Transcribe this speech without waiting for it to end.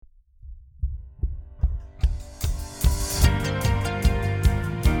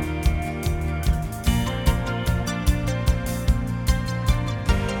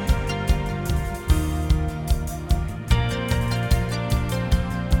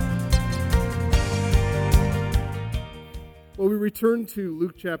Well, we return to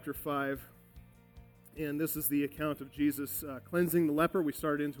Luke chapter 5, and this is the account of Jesus cleansing the leper. We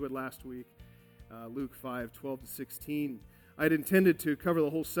started into it last week, Luke 5, 12 to 16. I had intended to cover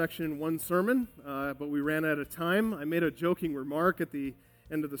the whole section in one sermon, but we ran out of time. I made a joking remark at the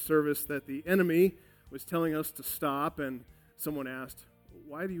end of the service that the enemy was telling us to stop, and someone asked,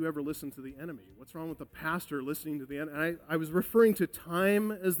 why do you ever listen to the enemy? What's wrong with the pastor listening to the enemy? And I was referring to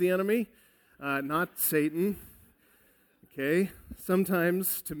time as the enemy, not Satan. Okay,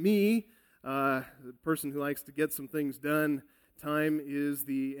 sometimes to me, the person who likes to get some things done, time is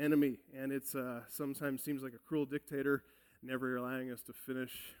the enemy, and it's sometimes seems like a cruel dictator, never allowing us to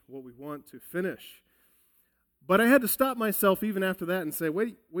finish what we want to finish. But I had to stop myself even after that and say,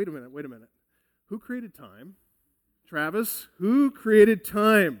 wait a minute. Who created time? Travis, who created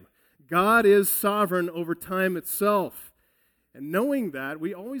time? God is sovereign over time itself. And knowing that,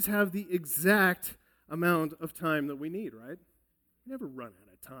 we always have the exact amount of time that we need, right? We never run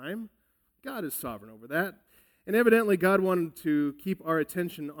out of time. God is sovereign over that. And evidently, God wanted to keep our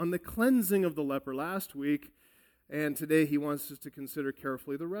attention on the cleansing of the leper last week, and today He wants us to consider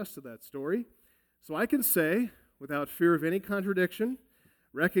carefully the rest of that story. So I can say, without fear of any contradiction,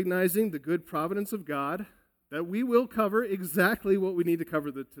 recognizing the good providence of God, that we will cover exactly what we need to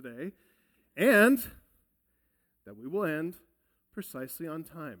cover today, and that we will end precisely on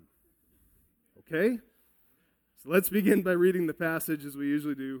time. Okay? So let's begin by reading the passage as we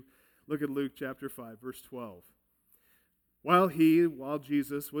usually do. Look at Luke chapter 5, verse 12. While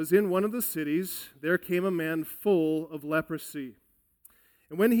Jesus was in one of the cities, there came a man full of leprosy.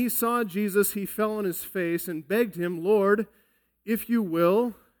 And when he saw Jesus, he fell on his face and begged him, Lord, if you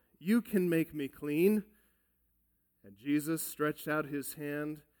will, you can make me clean. And Jesus stretched out his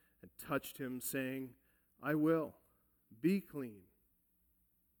hand and touched him, saying, I will, be clean.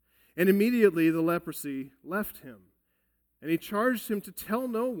 And immediately the leprosy left him. And he charged him to tell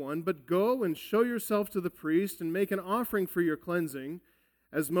no one, but go and show yourself to the priest and make an offering for your cleansing,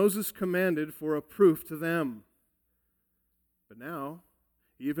 as Moses commanded for a proof to them. But now,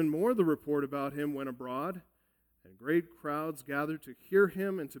 even more the report about him went abroad, and great crowds gathered to hear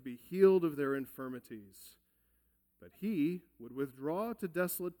him and to be healed of their infirmities. But he would withdraw to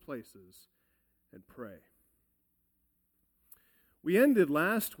desolate places and pray. We ended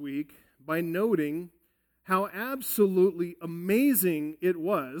last week by noting how absolutely amazing it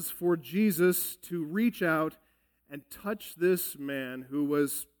was for Jesus to reach out and touch this man who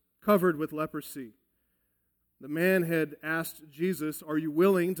was covered with leprosy. The man had asked Jesus, are you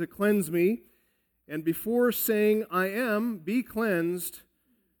willing to cleanse me? And before saying, I am, be cleansed,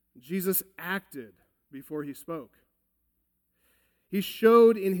 Jesus acted before he spoke. He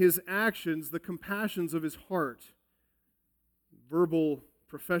showed in his actions the compassions of his heart. Verbal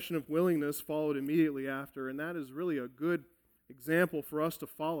profession of willingness followed immediately after, and that is really a good example for us to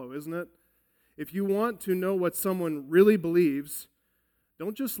follow, isn't it? If you want to know what someone really believes,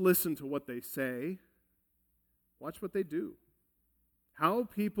 don't just listen to what they say. Watch what they do. How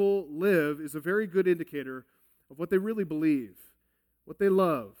people live is a very good indicator of what they really believe, what they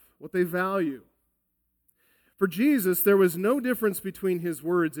love, what they value. For Jesus, there was no difference between his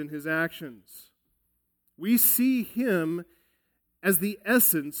words and his actions. We see him as the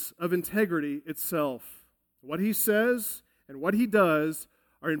essence of integrity itself. What he says and what he does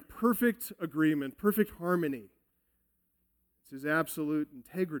are in perfect agreement, perfect harmony. It's his absolute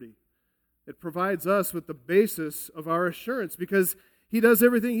integrity that provides us with the basis of our assurance, because he does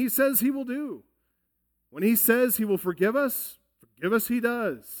everything he says he will do. When he says he will forgive us he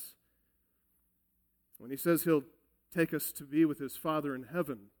does. When he says he'll take us to be with his Father in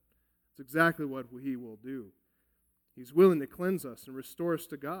heaven, it's exactly what he will do. He's willing to cleanse us and restore us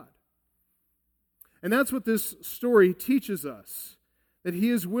to God. And that's what this story teaches us, that he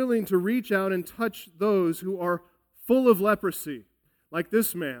is willing to reach out and touch those who are full of leprosy, like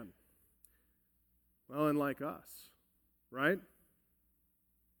this man. Well, and like us, right?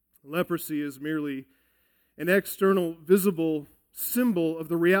 Leprosy is merely an external, visible symbol of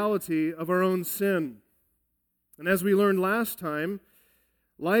the reality of our own sin. And as we learned last time,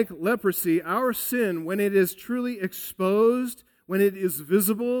 like leprosy, our sin, when it is truly exposed, when it is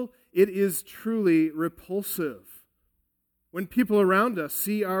visible, it is truly repulsive. When people around us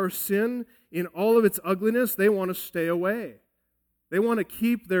see our sin in all of its ugliness, they want to stay away. They want to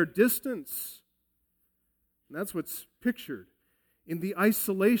keep their distance. And that's what's pictured in the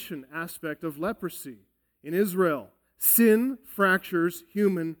isolation aspect of leprosy in Israel. Sin fractures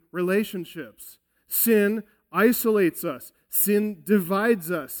human relationships. Sin isolates us. Sin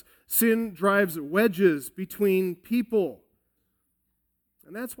divides us. Sin drives wedges between people.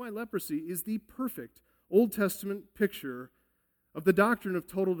 And that's why leprosy is the perfect Old Testament picture of the doctrine of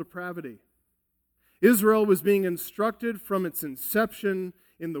total depravity. Israel was being instructed from its inception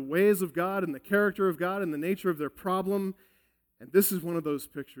in the ways of God and the character of God and the nature of their problem. And this is one of those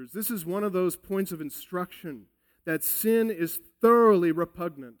pictures. This is one of those points of instruction that sin is thoroughly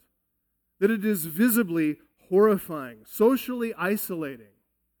repugnant, that it is visibly horrifying, socially isolating.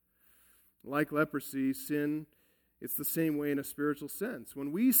 Like leprosy, sin, it's the same way in a spiritual sense.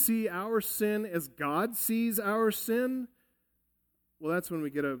 When we see our sin as God sees our sin, well, that's when we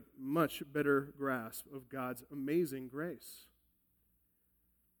get a much better grasp of God's amazing grace.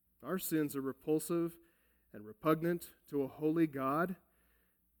 Our sins are repulsive and repugnant to a holy God.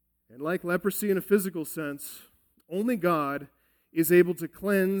 And like leprosy in a physical sense, only God is able to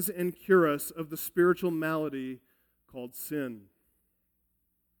cleanse and cure us of the spiritual malady called sin.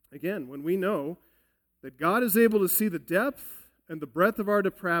 Again, when we know that God is able to see the depth and the breadth of our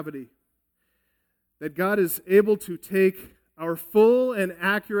depravity, that God is able to take our full and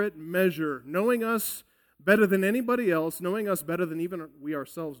accurate measure, knowing us better than anybody else, knowing us better than even we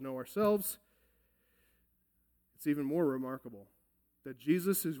ourselves know ourselves, it's even more remarkable that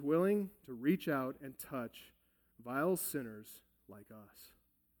Jesus is willing to reach out and touch vile sinners like us.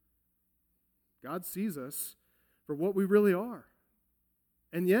 God sees us for what we really are.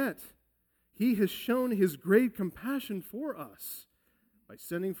 And yet, He has shown His great compassion for us by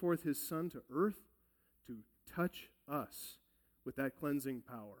sending forth His Son to earth to touch us with that cleansing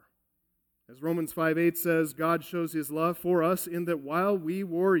power. As Romans 5:8 says, God shows His love for us in that while we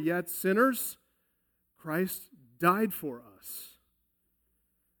were yet sinners, Christ died for us.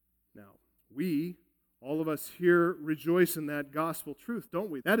 Now, we, all of us here, rejoice in that gospel truth,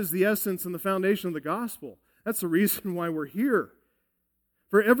 don't we? That is the essence and the foundation of the gospel. That's the reason why we're here.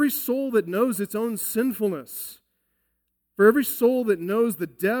 For every soul that knows its own sinfulness, for every soul that knows the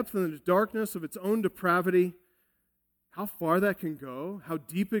depth and the darkness of its own depravity, how far that can go, how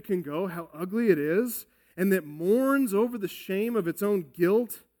deep it can go, how ugly it is, and that mourns over the shame of its own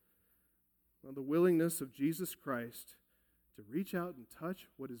guilt, well, the willingness of Jesus Christ to reach out and touch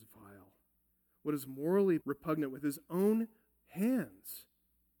what is vile, what is morally repugnant with His own hands.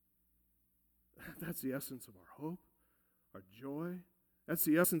 That's the essence of our hope, our joy. That's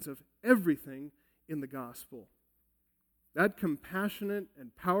the essence of everything in the gospel. That compassionate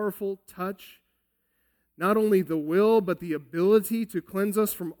and powerful touch, not only the will, but the ability to cleanse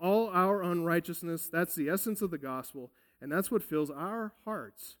us from all our unrighteousness, that's the essence of the gospel, and that's what fills our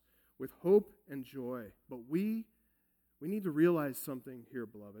hearts with hope and joy. But we need to realize something here,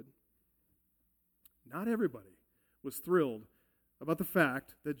 beloved. Not everybody was thrilled about the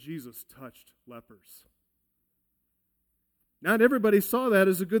fact that Jesus touched lepers. Not everybody saw that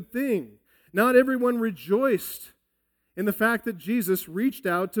as a good thing. Not everyone rejoiced in the fact that Jesus reached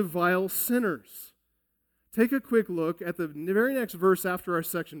out to vile sinners. Take a quick look at the very next verse after our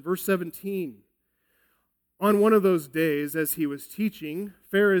section, verse 17. On one of those days, as He was teaching,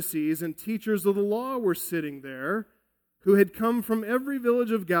 Pharisees and teachers of the law were sitting there, who had come from every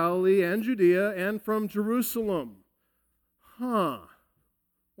village of Galilee and Judea and from Jerusalem. Well,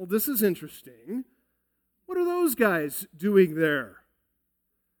 this is interesting. What are those guys doing there?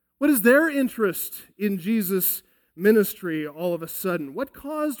 What is their interest in Jesus' ministry all of a sudden? What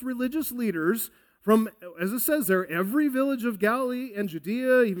caused religious leaders from, as it says there, every village of Galilee and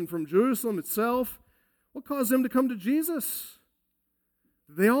Judea, even from Jerusalem itself, what caused them to come to Jesus?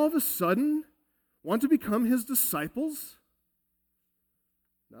 Did they all of a sudden want to become His disciples?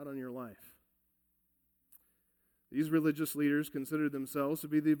 Not on your life. These religious leaders considered themselves to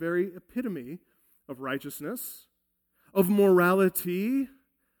be the very epitome of righteousness, of morality,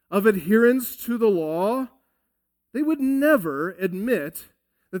 of adherence to the law. They would never admit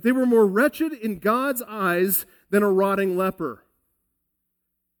that they were more wretched in God's eyes than a rotting leper.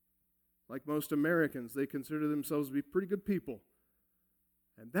 Like most Americans, they consider themselves to be pretty good people.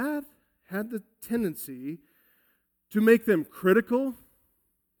 And that had the tendency to make them critical,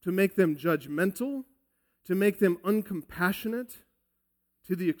 to make them judgmental, to make them uncompassionate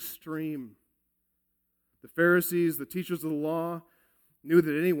to the extreme. The Pharisees, the teachers of the law, knew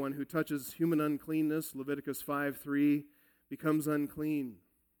that anyone who touches human uncleanness, Leviticus 5:3, becomes unclean.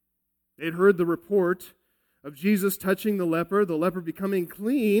 They'd heard the report of Jesus touching the leper becoming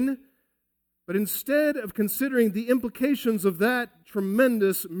clean, but instead of considering the implications of that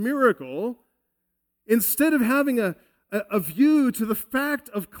tremendous miracle, instead of having a view to the fact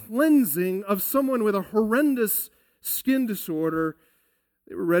of cleansing of someone with a horrendous skin disorder,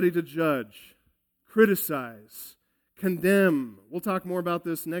 they were ready to judge, criticize, condemn. We'll talk more about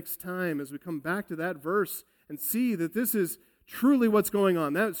this next time as we come back to that verse and see that this is truly what's going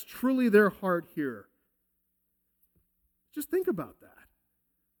on. That's truly their heart here. Just think about that.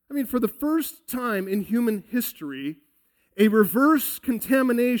 I mean, for the first time in human history, a reverse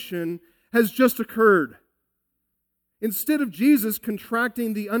contamination has just occurred. Instead of Jesus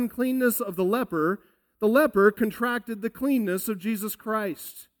contracting the uncleanness of the leper contracted the cleanness of Jesus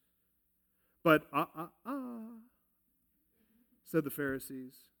Christ. But, said the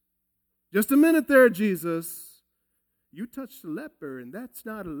Pharisees. Just a minute there, Jesus. You touched the leper, and that's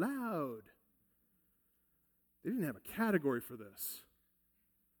not allowed. They didn't have a category for this.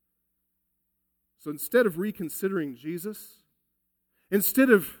 So instead of reconsidering Jesus, instead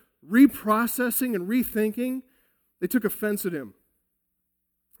of reprocessing and rethinking, they took offense at him.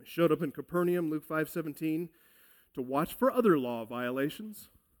 They showed up in Capernaum, Luke 5:17, to watch for other law violations,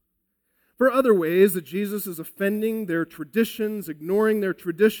 for other ways that Jesus is offending their traditions, ignoring their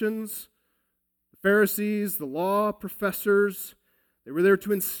traditions. The Pharisees, the law professors, they were there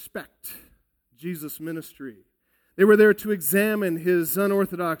to inspect Jesus' ministry. They were there to examine his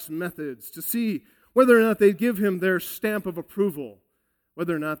unorthodox methods, to see whether or not they'd give him their stamp of approval,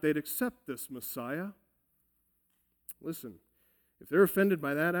 whether or not they'd accept this Messiah. Listen, if they're offended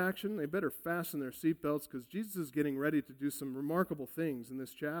by that action, they better fasten their seatbelts because Jesus is getting ready to do some remarkable things in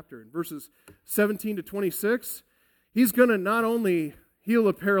this chapter. In verses 17 to 26, he's going to not only heal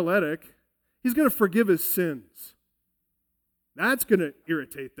a paralytic, he's going to forgive his sins. That's going to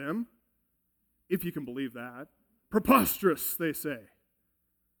irritate them, if you can believe that. Preposterous, they say.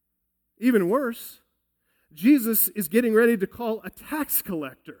 Even worse, Jesus is getting ready to call a tax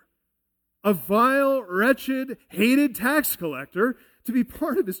collector, a vile, wretched, hated tax collector, to be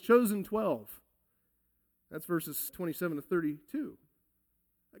part of his chosen 12. That's verses 27 to 32.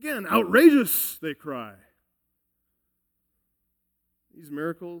 Again, outrageous, they cry. These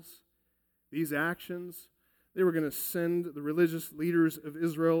miracles, these actions, they were going to send the religious leaders of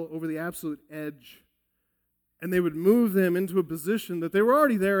Israel over the absolute edge. And they would move them into a position that they were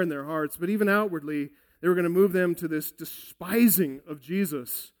already there in their hearts, but even outwardly, they were going to move them to this despising of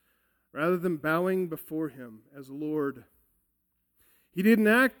Jesus rather than bowing before him as Lord. He didn't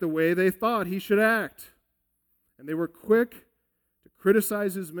act the way they thought he should act. And they were quick to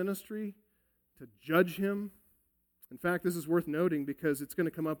criticize his ministry, to judge him. In fact, this is worth noting because it's going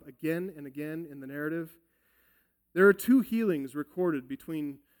to come up again and again in the narrative. There are 2 healings recorded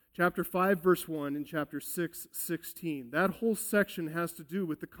between chapter 5, verse 1, and chapter 6, 16. That whole section has to do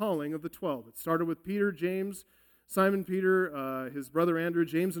with the calling of the 12. It started with Peter, James, Simon Peter, his brother Andrew,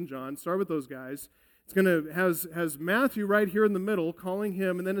 James and John. Start with those guys. It's going to has Matthew right here in the middle calling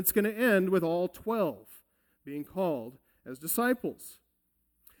him, and then it's going to end with all 12 being called as disciples.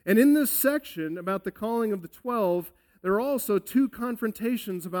 And in this section about the calling of the 12, there are also 2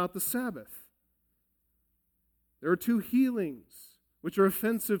 confrontations about the Sabbath. There are 2 healings which are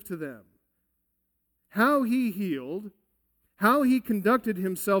offensive to them. How he healed, how he conducted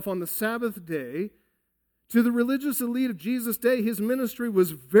himself on the Sabbath day. To the religious elite of Jesus' day, his ministry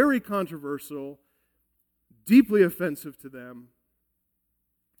was very controversial, deeply offensive to them.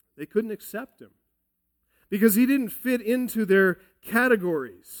 They couldn't accept him because he didn't fit into their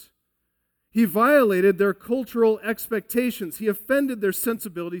categories. He violated their cultural expectations. He offended their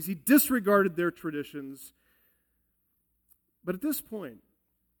sensibilities. He disregarded their traditions. But at this point,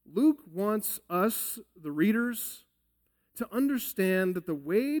 Luke wants us, the readers, to understand that the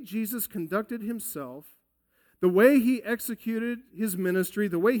way Jesus conducted himself, the way he executed his ministry,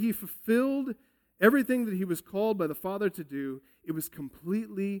 the way he fulfilled everything that he was called by the Father to do, it was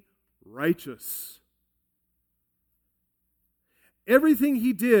completely righteous. Everything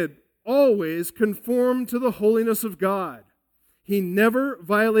he did always conformed to the holiness of God. He never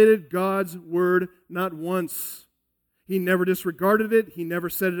violated God's word, not once. He never disregarded it. He never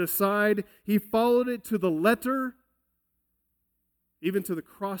set it aside. He followed it to the letter, even to the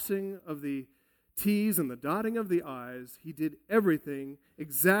crossing of the T's and the dotting of the I's. He did everything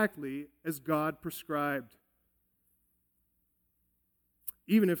exactly as God prescribed.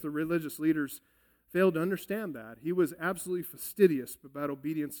 Even if the religious leaders failed to understand that, he was absolutely fastidious about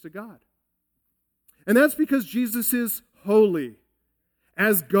obedience to God. And that's because Jesus is holy,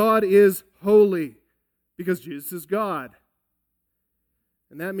 as God is holy. Because Jesus is God.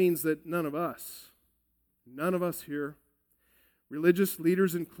 And that means that none of us here, religious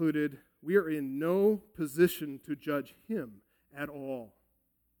leaders included, we are in no position to judge him at all.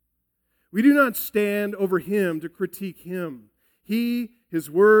 We do not stand over him to critique him. His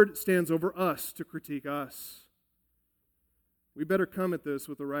word, stands over us to critique us. We better come at this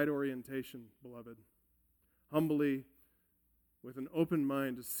with the right orientation, beloved. Humbly, with an open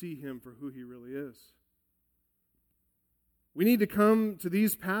mind to see him for who he really is. We need to come to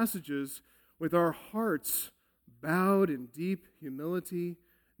these passages with our hearts bowed in deep humility,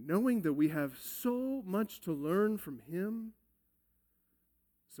 knowing that we have so much to learn from him.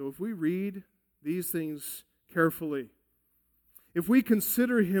 So if we read these things carefully, if we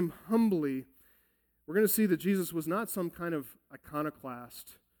consider him humbly, we're going to see that Jesus was not some kind of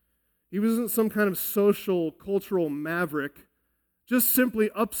iconoclast. He wasn't some kind of social, cultural maverick, just simply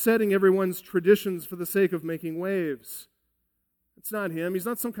upsetting everyone's traditions for the sake of making waves. It's not him. He's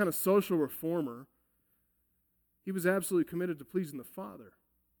not some kind of social reformer. He was absolutely committed to pleasing the Father.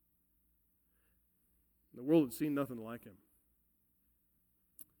 The world had seen nothing like him.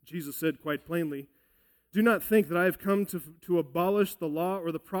 Jesus said quite plainly, "Do not think that I have come to abolish the law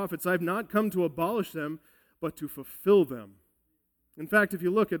or the prophets. I have not come to abolish them, but to fulfill them." In fact, if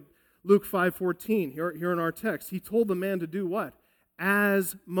you look at Luke 5:14, here in our text, he told the man to do what?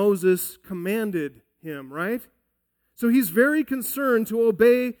 As Moses commanded him, right? So he's very concerned to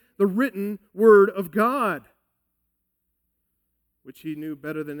obey the written word of God, which he knew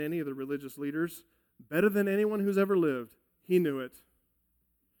better than any of the religious leaders, better than anyone who's ever lived. He knew it.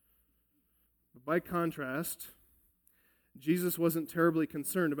 But by contrast, Jesus wasn't terribly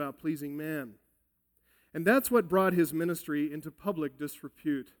concerned about pleasing man. And that's what brought his ministry into public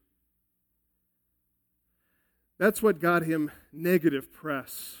disrepute. That's what got him negative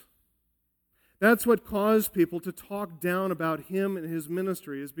press. That's what caused people to talk down about him and his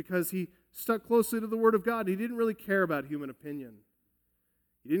ministry, is because he stuck closely to the Word of God. He didn't really care about human opinion.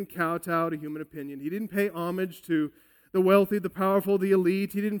 He didn't kowtow to human opinion. He didn't pay homage to the wealthy, the powerful, the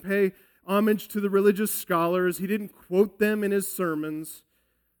elite. He didn't pay homage to the religious scholars. He didn't quote them in his sermons.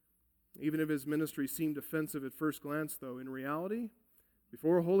 Even if his ministry seemed offensive at first glance, though, in reality,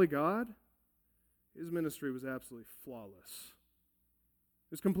 before a holy God, his ministry was absolutely flawless.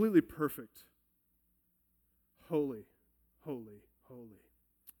 It was completely perfect. Holy, holy, holy.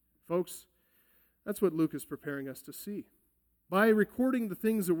 Folks, that's what Luke is preparing us to see. By recording the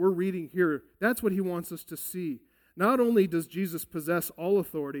things that we're reading here, that's what he wants us to see. Not only does Jesus possess all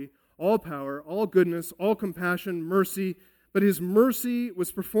authority, all power, all goodness, all compassion, mercy, but his mercy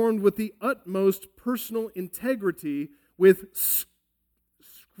was performed with the utmost personal integrity, with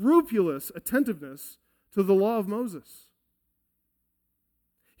scrupulous attentiveness to the law of Moses.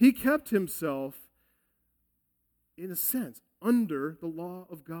 He kept himself, in a sense, under the law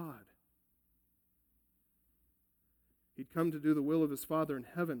of God. He'd come to do the will of his Father in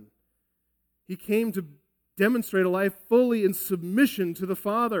heaven. He came to demonstrate a life fully in submission to the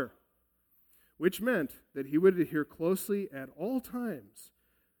Father, which meant that he would adhere closely at all times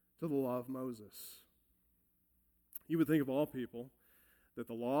to the law of Moses. You would think of all people that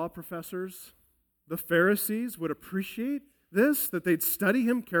the law professors, the Pharisees, would appreciate this, that they'd study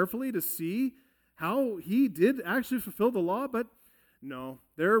him carefully to see how he did actually fulfill the law, but no,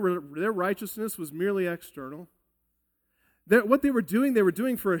 their righteousness was merely external. What they were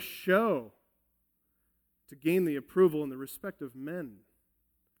doing for a show to gain the approval and the respect of men.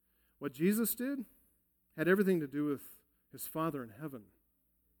 What Jesus did had everything to do with his Father in heaven.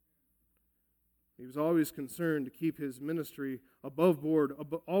 He was always concerned to keep his ministry above board,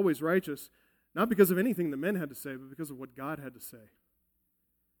 always righteous, not because of anything the men had to say, but because of what God had to say.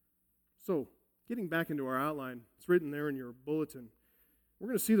 So, getting back into our outline, it's written there in your bulletin. We're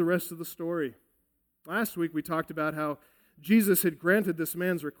going to see the rest of the story. Last week we talked about how Jesus had granted this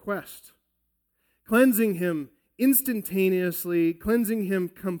man's request, cleansing him instantaneously, cleansing him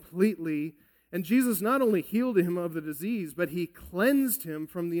completely. And Jesus not only healed him of the disease, but he cleansed him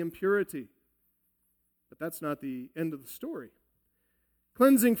from the impurity. But that's not the end of the story.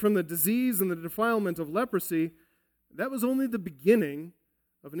 Cleansing from the disease and the defilement of leprosy, that was only the beginning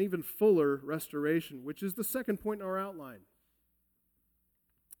of an even fuller restoration, which is the second point in our outline.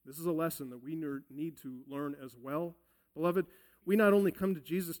 This is a lesson that we need to learn as well. Beloved, we not only come to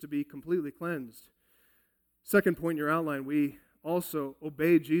Jesus to be completely cleansed. Second point in your outline, we also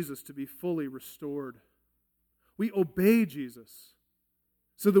obey Jesus to be fully restored. We obey Jesus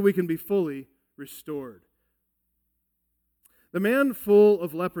so that we can be fully restored. The man full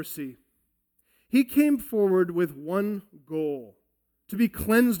of leprosy, he came forward with one goal: to be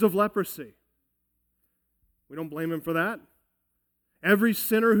cleansed of leprosy. We don't blame him for that. Every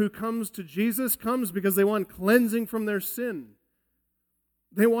sinner who comes to Jesus comes because they want cleansing from their sin.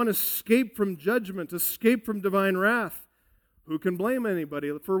 They want escape from judgment, escape from divine wrath. Who can blame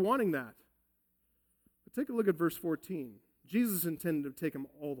anybody for wanting that? But take a look at verse 14. Jesus intended to take him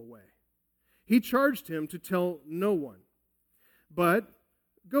all the way. He charged him to tell no one, but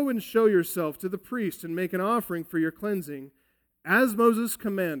go and show yourself to the priest and make an offering for your cleansing, as Moses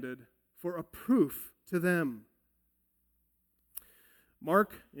commanded, for a proof to them.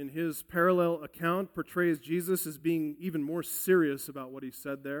 Mark, in his parallel account, portrays Jesus as being even more serious about what he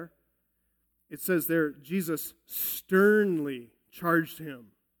said there. It says there, Jesus sternly charged him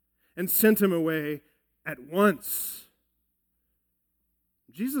and sent him away at once.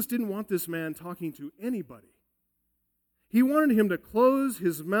 Jesus didn't want this man talking to anybody. He wanted him to close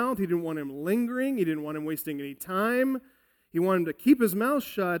his mouth. He didn't want him lingering. He didn't want him wasting any time. He wanted him to keep his mouth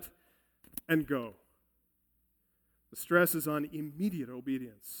shut and go. The stress is on immediate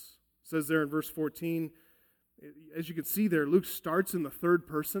obedience. It says there in verse 14, as you can see there, Luke starts in the third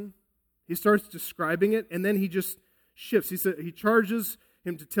person. He starts describing it, and then he just shifts. He charges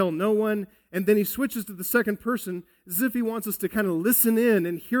him to tell no one, and then he switches to the second person as if he wants us to kind of listen in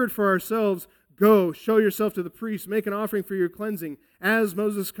and hear it for ourselves. Go, show yourself to the priest, make an offering for your cleansing, as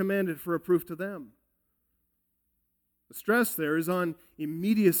Moses commanded for a proof to them. The stress there is on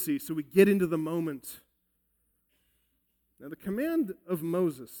immediacy, so we get into the moment. Now, the command of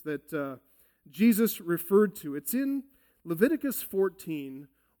Moses that Jesus referred to, it's in Leviticus 14,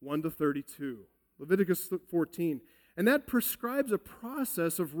 1 to 32. Leviticus 14. And that prescribes a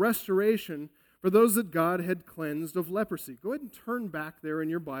process of restoration for those that God had cleansed of leprosy. Go ahead and turn back there in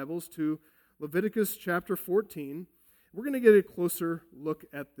your Bibles to Leviticus chapter 14. We're going to get a closer look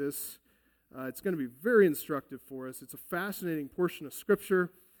at this. It's going to be very instructive for us. It's a fascinating portion of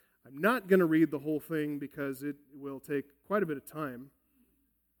Scripture. I'm not going to read the whole thing because it will take quite a bit of time.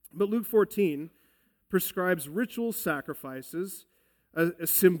 But Luke 14 prescribes ritual sacrifices, a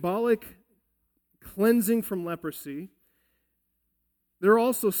symbolic cleansing from leprosy. There are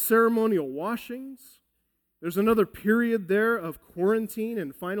also ceremonial washings. There's another period there of quarantine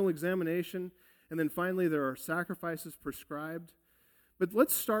and final examination. And then finally there are sacrifices prescribed. But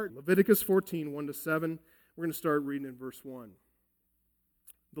let's start Leviticus 14, 1 to 7. We're going to start reading in verse 1.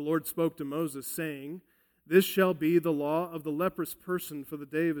 The Lord spoke to Moses, saying, "This shall be the law of the leprous person for the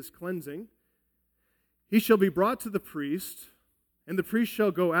day of his cleansing. He shall be brought to the priest, and the priest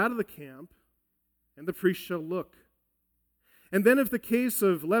shall go out of the camp, and the priest shall look. And then if the case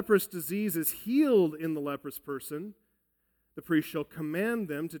of leprous disease is healed in the leprous person, the priest shall command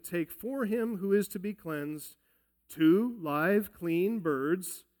them to take for him who is to be cleansed 2 live, clean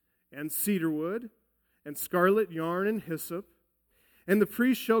birds, and cedar wood, and scarlet yarn and hyssop. And the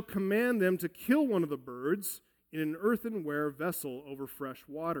priest shall command them to kill one of the birds in an earthenware vessel over fresh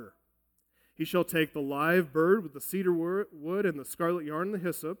water. He shall take the live bird with the cedar wood and the scarlet yarn and the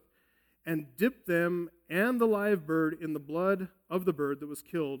hyssop, and dip them and the live bird in the blood of the bird that was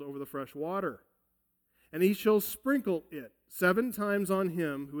killed over the fresh water. And he shall sprinkle it 7 times on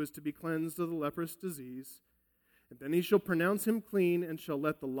him who is to be cleansed of the leprous disease. And then he shall pronounce him clean, and shall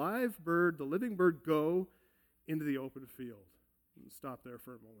let the live bird, the living bird, go into the open field." Stop there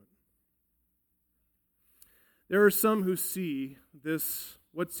for a moment. There are some who see this,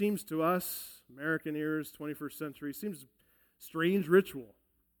 what seems to us, American ears, 21st century, seems strange ritual.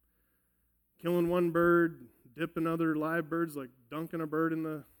 Killing one bird, dipping other live birds, like dunking a bird in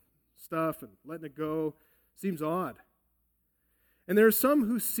the stuff and letting it go, seems odd. And there are some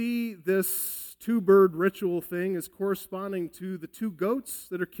who see this 2-bird ritual thing as corresponding to the 2 goats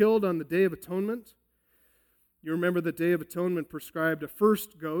that are killed on the Day of Atonement. You remember the Day of Atonement prescribed a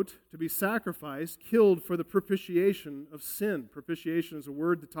first goat to be sacrificed, killed for the propitiation of sin. Propitiation is a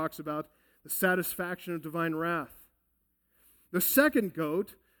word that talks about the satisfaction of divine wrath. The second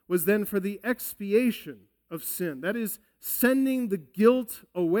goat was then for the expiation of sin. That is, sending the guilt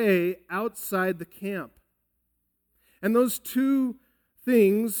away outside the camp. And those 2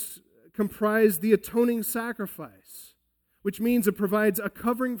 things comprise the atoning sacrifice, which means it provides a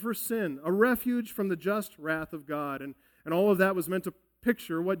covering for sin, a refuge from the just wrath of God. And all of that was meant to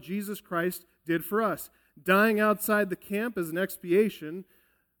picture what Jesus Christ did for us, dying outside the camp as an expiation,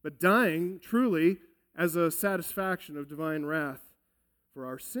 but dying truly as a satisfaction of divine wrath for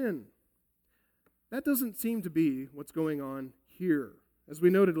our sin. That doesn't seem to be what's going on here. As we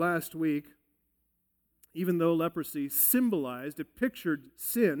noted last week, even though leprosy symbolized, it pictured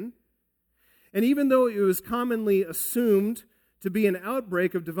sin, and even though it was commonly assumed to be an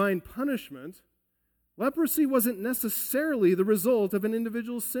outbreak of divine punishment, leprosy wasn't necessarily the result of an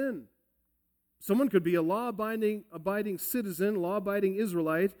individual's sin. Someone could be a law-abiding citizen, law-abiding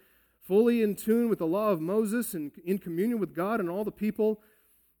Israelite, fully in tune with the law of Moses and in communion with God and all the people,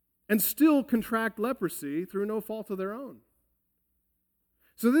 and still contract leprosy through no fault of their own.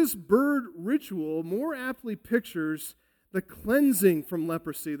 So this bird ritual more aptly pictures the cleansing from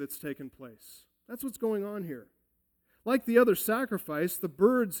leprosy that's taken place. That's what's going on here. Like the other sacrifice, the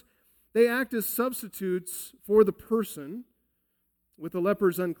birds, they act as substitutes for the person, with the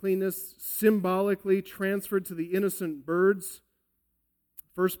leper's uncleanness symbolically transferred to the innocent birds.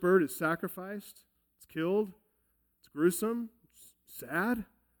 first bird is sacrificed. It's killed. It's gruesome. It's sad.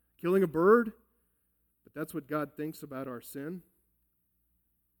 Killing a bird. But that's what God thinks about our sin.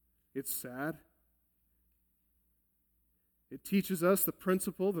 It's sad. It teaches us the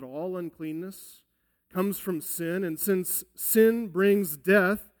principle that all uncleanness comes from sin, and since sin brings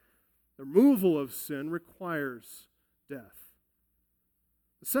death, the removal of sin requires death.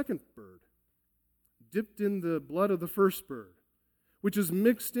 The second bird, dipped in the blood of the first bird, which is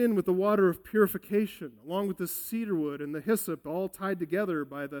mixed in with the water of purification, along with the cedar wood and the hyssop, all tied together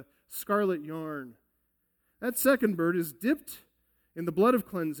by the scarlet yarn. That second bird is dipped in the blood of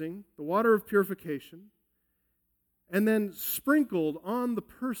cleansing, the water of purification, and then sprinkled on the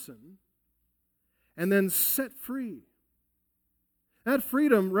person, and then set free. That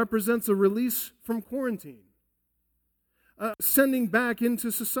freedom represents a release from quarantine, sending back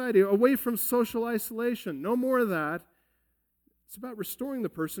into society, away from social isolation. No more of that. It's about restoring the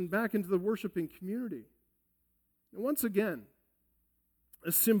person back into the worshiping community. And once again,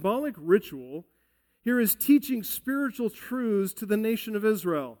 a symbolic ritual here is teaching spiritual truths to the nation of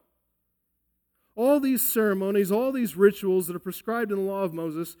Israel. All these ceremonies, all these rituals that are prescribed in the law of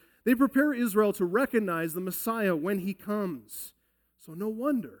Moses, they prepare Israel to recognize the Messiah when he comes. So no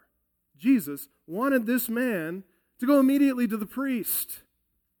wonder Jesus wanted this man to go immediately to the priest.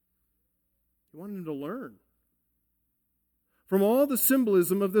 He wanted him to learn from all the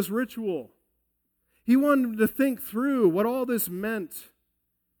symbolism of this ritual. He wanted him to think through what all this meant.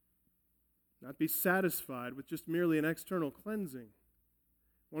 Not be satisfied with just merely an external cleansing.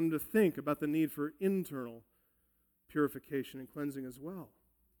 He wanted him to think about the need for internal purification and cleansing as well.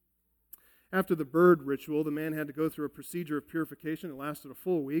 After the bird ritual, the man had to go through a procedure of purification. It lasted a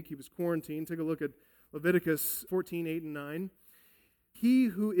full week. He was quarantined. Take a look at Leviticus 14, 8 and 9. He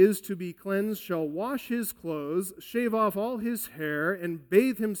who is to be cleansed shall wash his clothes, shave off all his hair, and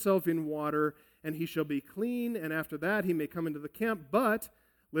bathe himself in water, and he shall be clean, and after that he may come into the camp, but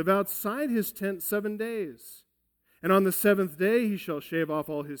live outside his tent 7 days. And on the seventh day he shall shave off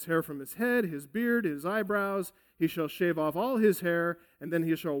all his hair from his head, his beard, his eyebrows. He shall shave off all his hair, and then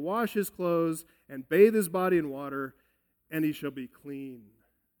he shall wash his clothes and bathe his body in water, and he shall be clean.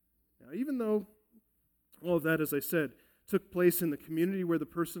 Now, even though all of that, as I said, took place in the community where the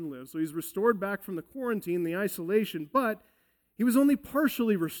person lives, so he's restored back from the quarantine, the isolation, but he was only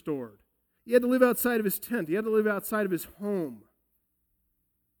partially restored. He had to live outside of his tent. He had to live outside of his home.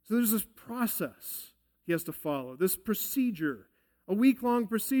 So there's this process he has to follow, this procedure, a week-long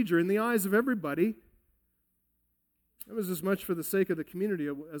procedure in the eyes of everybody. It was as much for the sake of the community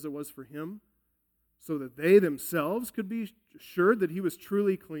as it was for him, so that they themselves could be assured that he was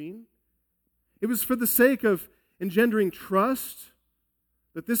truly clean. It was for the sake of engendering trust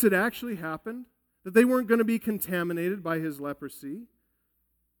that this had actually happened, that they weren't going to be contaminated by his leprosy.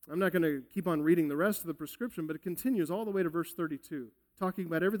 I'm not going to keep on reading the rest of the prescription, but it continues all the way to verse 32, talking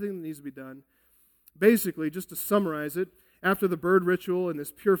about everything that needs to be done. Basically, just to summarize it, after the bird ritual and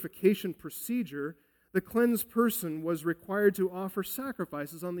this purification procedure, the cleansed person was required to offer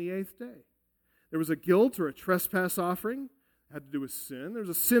sacrifices on the 8th day. There was a guilt or a trespass offering that had to do with sin. There was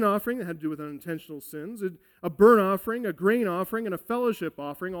a sin offering that had to do with unintentional sins. A burnt offering, a grain offering, and a fellowship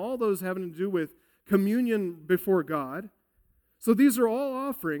offering, all those having to do with communion before God. So these are all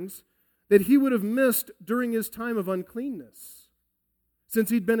offerings that he would have missed during his time of uncleanness, since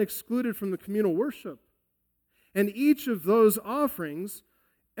he'd been excluded from the communal worship. And each of those offerings,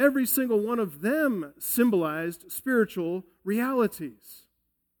 every single one of them symbolized spiritual realities.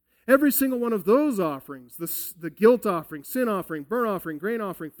 Every single one of those offerings, the guilt offering, sin offering, burnt offering, grain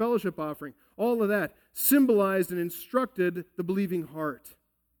offering, fellowship offering, all of that symbolized and instructed the believing heart.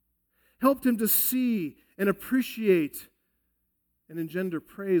 Helped him to see and appreciate and engender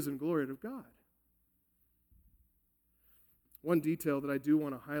praise and glory to God. One detail that I do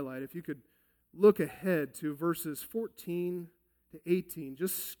want to highlight, if you could look ahead to verses 14 to 18,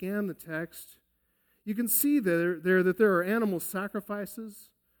 just scan the text. You can see that there are animal sacrifices.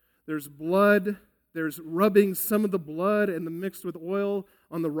 There's blood. There's rubbing some of the blood and the mixed with oil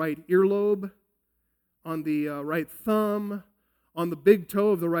on the right earlobe, on the right thumb, on the big toe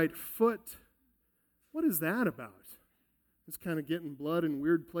of the right foot. What is that about? It's kind of getting blood in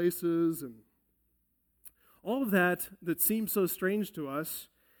weird places, and all of that seems so strange to us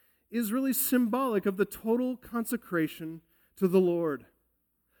is really symbolic of the total consecration to the Lord.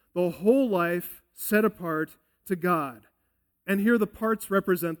 The whole life set apart to God. And here the parts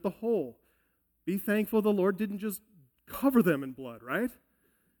represent the whole. Be thankful the Lord didn't just cover them in blood, right?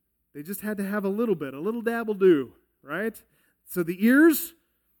 They just had to have a little bit, a little dab will do, right? So the ears,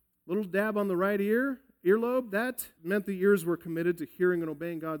 little dab on the right ear, earlobe, that meant the ears were committed to hearing and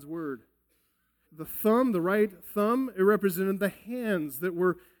obeying God's word. The thumb, the right thumb, it represented the hands that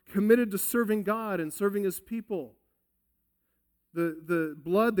were committed to serving God and serving His people. The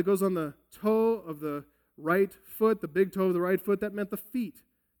blood that goes on the toe of the right foot, the big toe of the right foot, that meant the feet,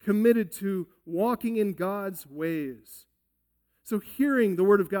 committed to walking in God's ways. So hearing the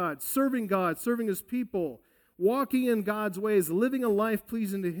word of God, serving His people, walking in God's ways, living a life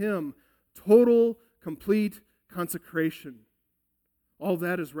pleasing to Him, total, complete consecration. All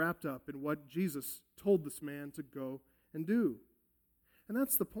that is wrapped up in what Jesus told this man to go and do. And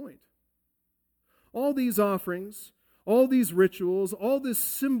that's the point. All these offerings, all these rituals, all this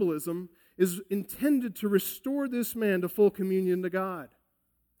symbolism is intended to restore this man to full communion to God.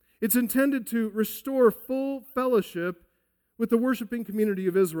 It's intended to restore full fellowship with the worshiping community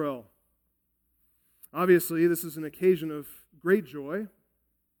of Israel. Obviously, this is an occasion of great joy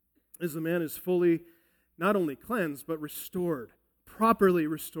as the man is fully not only cleansed, but restored, properly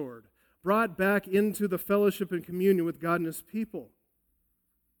restored, brought back into the fellowship and communion with God and His people.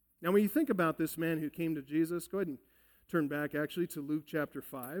 Now, when you think about this man who came to Jesus, go ahead and turn back actually to Luke chapter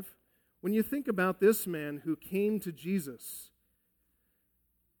 5. When you think about this man who came to Jesus,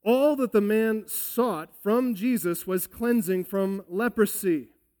 all that the man sought from Jesus was cleansing from leprosy.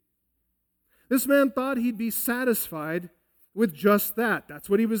 This man thought he'd be satisfied with just that. That's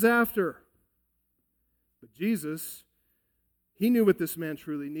what he was after. But Jesus, He knew what this man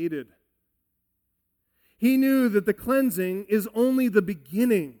truly needed. He knew that the cleansing is only the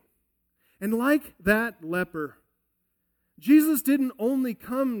beginning. And like that leper, Jesus didn't only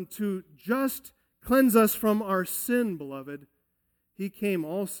come to just cleanse us from our sin, beloved. He came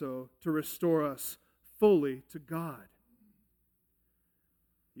also to restore us fully to God.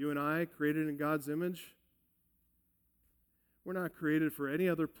 You and I, created in God's image, we're not created for any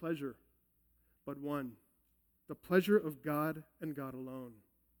other pleasure but one, the pleasure of God and God alone.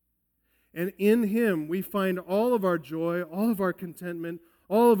 And in Him we find all of our joy, all of our contentment,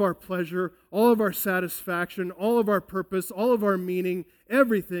 all of our pleasure, all of our satisfaction, all of our purpose, all of our meaning.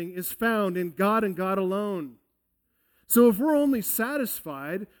 Everything is found in God and God alone. So if we're only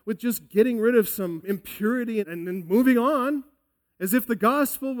satisfied with just getting rid of some impurity and then moving on, as if the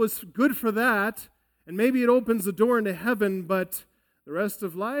gospel was good for that, and maybe it opens the door into heaven, but the rest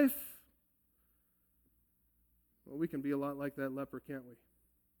of life, well, we can be a lot like that leper, can't we?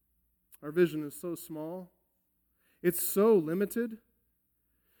 Our vision is so small. It's so limited.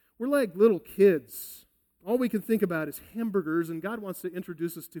 We're like little kids. All we can think about is hamburgers, and God wants to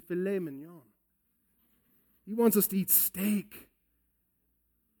introduce us to filet mignon. He wants us to eat steak.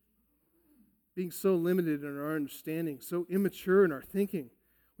 Being so limited in our understanding, so immature in our thinking,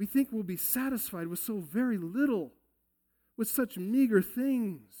 we think we'll be satisfied with so very little, with such meager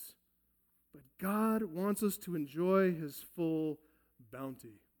things. But God wants us to enjoy His full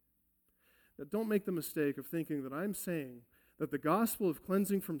bounty. Now, don't make the mistake of thinking that I'm saying that the gospel of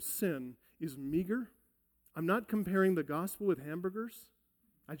cleansing from sin is meager. I'm not comparing the gospel with hamburgers.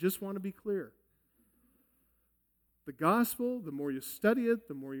 I just want to be clear. The gospel, the more you study it,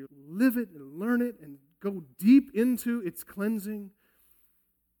 the more you live it and learn it and go deep into its cleansing,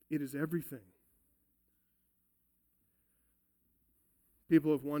 it is everything.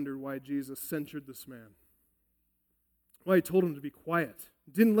 People have wondered why Jesus censured this man. Why He told him to be quiet.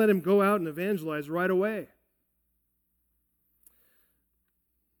 Didn't let him go out and evangelize right away.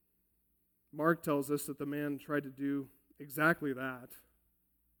 Mark tells us that the man tried to do exactly that.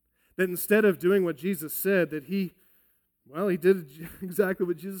 That instead of doing what Jesus said, that he did exactly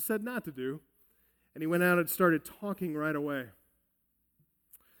what Jesus said not to do. And he went out and started talking right away.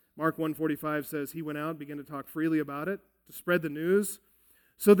 Mark 1:45 says, he went out and began to talk freely about it, to spread the news,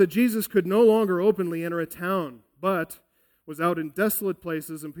 so that Jesus could no longer openly enter a town, but was out in desolate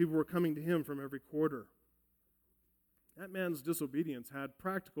places, and people were coming to him from every quarter. That man's disobedience had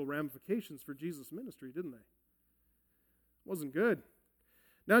practical ramifications for Jesus' ministry, didn't they? It wasn't good.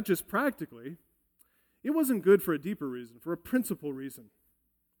 Not just practically, it wasn't good for a deeper reason, for a principal reason.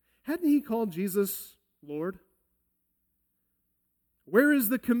 Hadn't he called Jesus Lord? Where is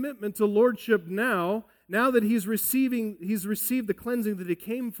the commitment to lordship now that he's received the cleansing that he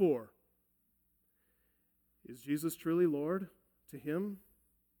came for? Is Jesus truly Lord to him?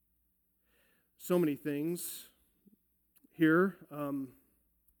 So many things here. I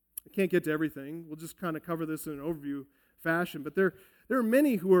can't get to everything. We'll just kind of cover this in an overview fashion. But there are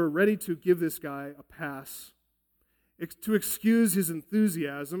many who are ready to give this guy a pass, to excuse his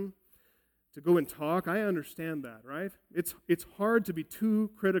enthusiasm, to go and talk. I understand that, right? It's hard to be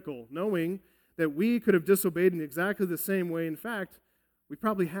too critical, knowing that we could have disobeyed in exactly the same way. In fact, We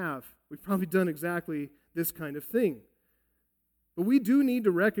probably have. We've probably done exactly this kind of thing. But we do need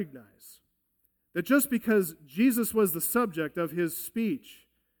to recognize that just because Jesus was the subject of his speech,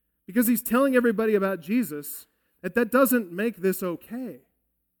 because he's telling everybody about Jesus, that doesn't make this okay.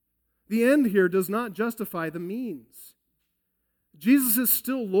 The end here does not justify the means. Jesus is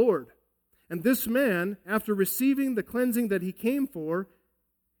still Lord. And this man, after receiving the cleansing that he came for,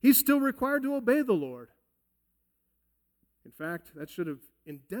 he's still required to obey the Lord. In fact, that should have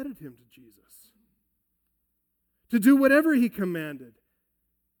indebted him to Jesus. To do whatever he commanded,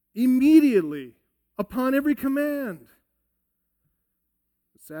 immediately, upon every command.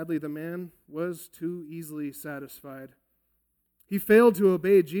 But sadly, the man was too easily satisfied. He failed to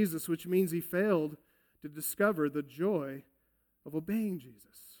obey Jesus, which means he failed to discover the joy of obeying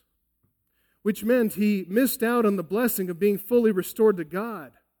Jesus. Which meant he missed out on the blessing of being fully restored to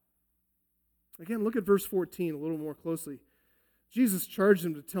God. Again, look at verse 14 a little more closely. Jesus charged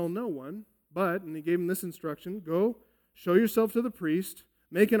him to tell no one, and he gave him this instruction, go, show yourself to the priest,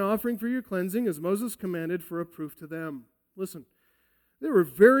 make an offering for your cleansing as Moses commanded for a proof to them. Listen, there were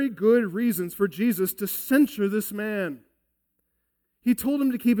very good reasons for Jesus to censure this man. He told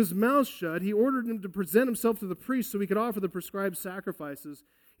him to keep his mouth shut. He ordered him to present himself to the priest so he could offer the prescribed sacrifices.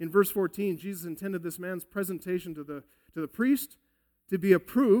 In verse 14, Jesus intended this man's presentation to the priest to be a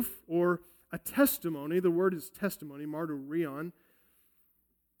proof or a testimony. The word is testimony, martyrion.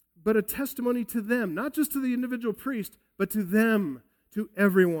 But a testimony to them, not just to the individual priest, but to them, to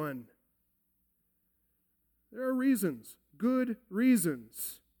everyone. There are reasons, good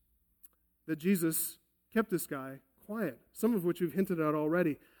reasons, that Jesus kept this guy quiet, some of which we've hinted at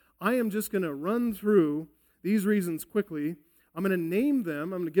already. I am just going to run through these reasons quickly. I'm going to name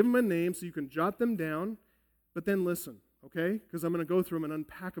them. I'm going to give them a name so you can jot them down, but then listen, okay? Because I'm going to go through them and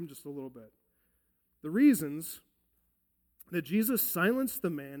unpack them just a little bit. The reasons that Jesus silenced the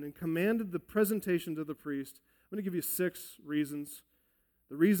man and commanded the presentation to the priest, I'm going to give you 6 reasons.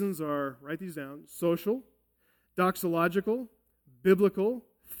 The reasons are, write these down, social, doxological, biblical,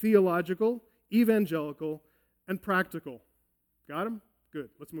 theological, evangelical, and practical. Got them? Good.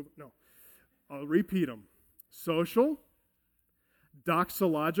 Let's move. No. I'll repeat them. Social,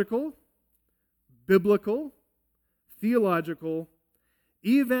 doxological, biblical, theological,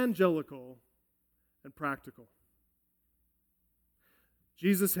 evangelical, and practical.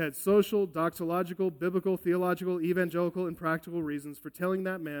 Jesus had social, doxological, biblical, theological, evangelical, and practical reasons for telling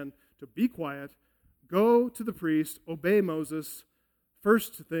that man to be quiet, go to the priest, obey Moses.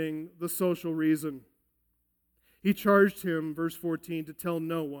 First thing, the social reason. He charged him, verse 14, to tell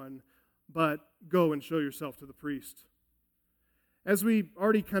no one, but go and show yourself to the priest. As we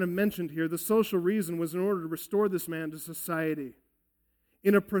already kind of mentioned here, the social reason was in order to restore this man to society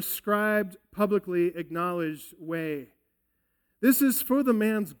in a prescribed, publicly acknowledged way. This is for the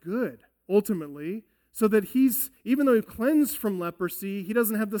man's good, ultimately, so that even though he's cleansed from leprosy, he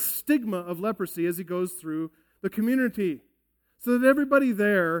doesn't have the stigma of leprosy as he goes through the community. So that everybody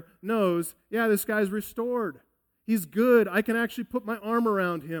there knows, yeah, this guy's restored. He's good. I can actually put my arm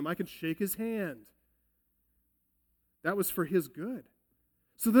around him. I can shake his hand. That was for his good.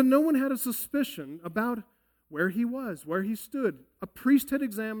 So that no one had a suspicion about where he was, where he stood. A priest had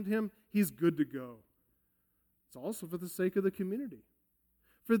examined him. He's good to go. It's also for the sake of the community,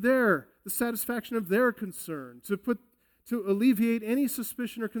 for the satisfaction of their concern, to alleviate any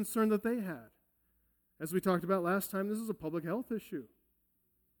suspicion or concern that they had. As we talked about last time, this is a public health issue.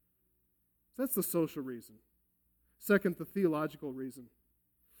 So that's the social reason. Second, the theological reason.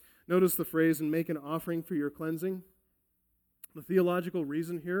 Notice the phrase, and make an offering for your cleansing. The theological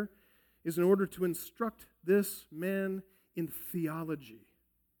reason here is in order to instruct this man in theology,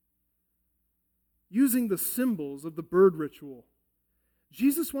 using the symbols of the bird ritual.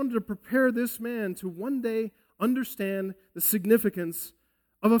 Jesus wanted to prepare this man to one day understand the significance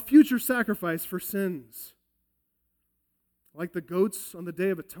of a future sacrifice for sins. Like the goats on the Day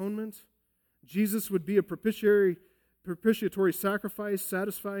of Atonement, Jesus would be a propitiatory sacrifice,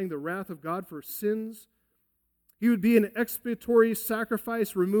 satisfying the wrath of God for sins. He would be an expiatory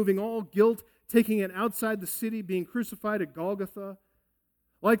sacrifice, removing all guilt, taking it outside the city, being crucified at Golgotha.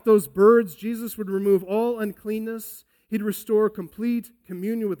 Like those birds, Jesus would remove all uncleanness. He'd restore complete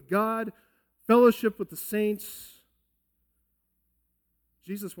communion with God, fellowship with the saints.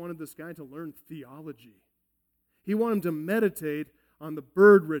 Jesus wanted this guy to learn theology. He wanted him to meditate on the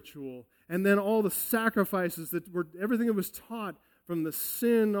bird ritual and then all the sacrifices everything that was taught from the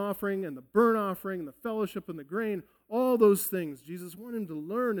sin offering and the burnt offering and the fellowship and the grain, all those things. Jesus wanted him to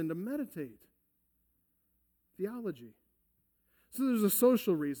learn and to meditate. Theology. So there's a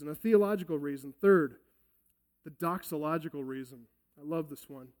social reason, a theological reason. Third, the doxological reason. I love this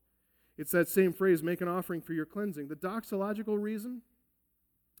one. It's that same phrase, make an offering for your cleansing. The doxological reason,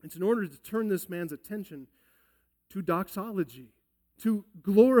 it's in order to turn this man's attention to doxology, to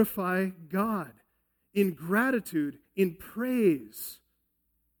glorify God in gratitude, in praise.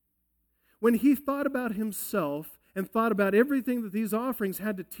 When he thought about himself and thought about everything that these offerings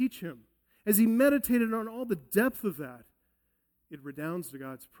had to teach him, as he meditated on all the depth of that, it redounds to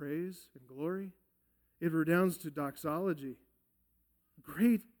God's praise and glory. It redounds to doxology.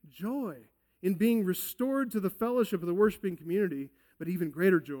 Great joy in being restored to the fellowship of the worshiping community, but even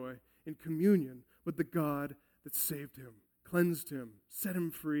greater joy in communion with the God that saved him, cleansed him, set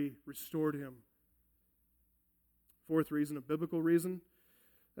him free, restored him. Fourth reason, a biblical reason.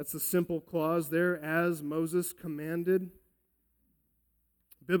 That's the simple clause there, as Moses commanded.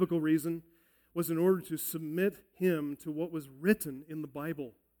 Biblical reason was in order to submit him to what was written in the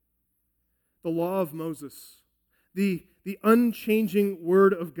Bible. The law of Moses, the unchanging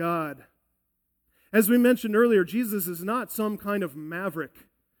Word of God. As we mentioned earlier, Jesus is not some kind of maverick,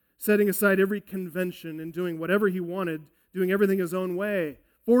 setting aside every convention and doing whatever he wanted, doing everything his own way,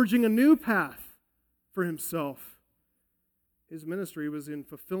 forging a new path for himself. His ministry was in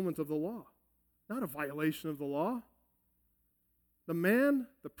fulfillment of the law, not a violation of the law. The man,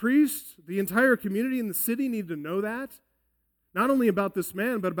 the priest, the entire community in the city needed to know that. Not only about this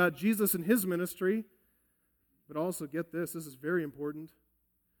man, but about Jesus and his ministry. But also, get this is very important.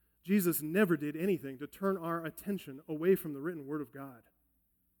 Jesus never did anything to turn our attention away from the written Word of God.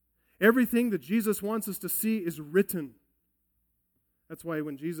 Everything that Jesus wants us to see is written. That's why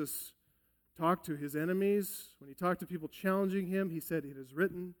when Jesus talked to his enemies, when he talked to people challenging him, he said, "It is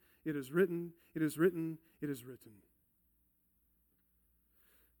written, it is written, it is written, it is written."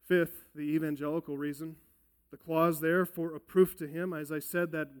 Fifth, the evangelical reason. The clause there for a proof to him. As I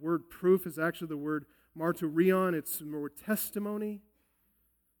said, that word proof is actually the word martyrion. It's the word testimony.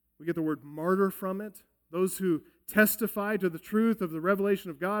 We get the word martyr from it. Those who testify to the truth of the revelation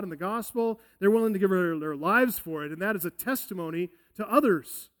of God and the gospel, they're willing to give their lives for it, and that is a testimony to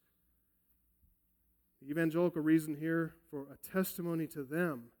others. The evangelical reason here for a testimony to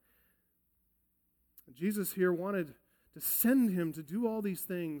them. Jesus here wanted to send him to do all these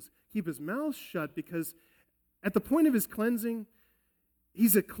things, keep his mouth shut, because at the point of his cleansing,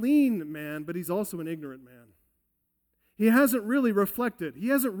 he's a clean man, but he's also an ignorant man. He hasn't really reflected. He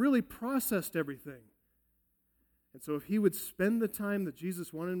hasn't really processed everything. And so if he would spend the time that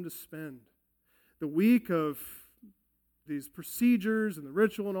Jesus wanted him to spend, the week of these procedures and the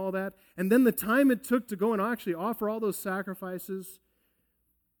ritual and all that, and then the time it took to go and actually offer all those sacrifices,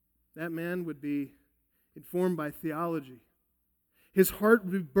 that man would be informed by theology. His heart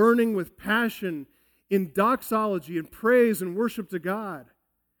would be burning with passion in doxology and praise and worship to God.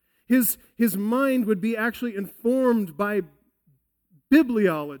 His mind would be actually informed by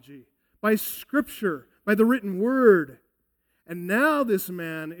bibliology, by Scripture, by the written Word. And now this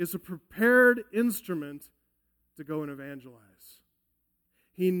man is a prepared instrument to go and evangelize.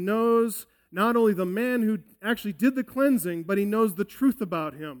 He knows not only the man who actually did the cleansing, but he knows the truth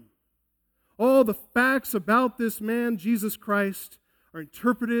about him. All the facts about this man, Jesus Christ, are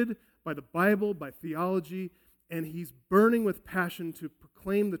interpreted by the Bible, by theology, and he's burning with passion to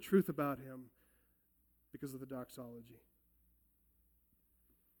proclaim the truth about him because of the doxology.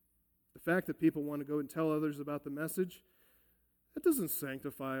 The fact that people want to go and tell others about the message, that doesn't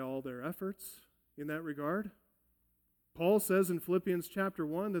sanctify all their efforts in that regard. Paul says in Philippians chapter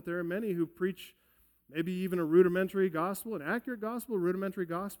 1 that there are many who preach maybe even a rudimentary gospel, an accurate gospel, a rudimentary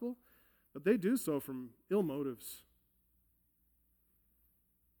gospel, but they do so from ill motives.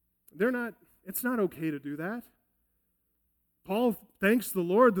 It's not okay to do that. Paul thanks the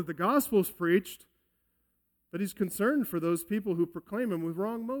Lord that the gospel is preached, but he's concerned for those people who proclaim him with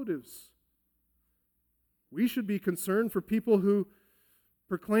wrong motives. We should be concerned for people who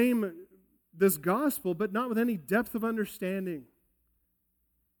proclaim this gospel, but not with any depth of understanding.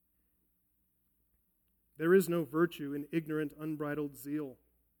 There is no virtue in ignorant, unbridled zeal.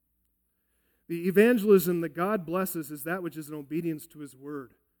 The evangelism that God blesses is that which is in obedience to His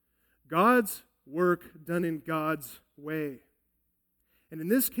word. God's work done in God's way. And in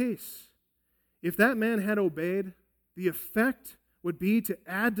this case, if that man had obeyed, the effect would be to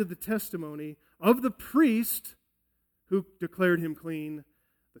add to the testimony of the priest who declared him clean.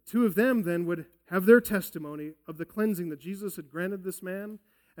 The two of them then would have their testimony of the cleansing that Jesus had granted this man,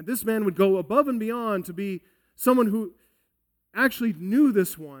 and this man would go above and beyond to be someone who actually knew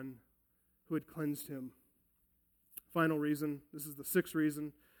this one who had cleansed him. Final reason, this is the sixth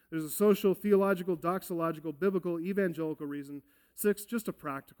reason. There's a social, theological, doxological, biblical, evangelical reason. Sixth, just a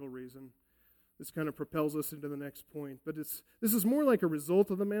practical reason. This kind of propels us into the next point. But this is more like a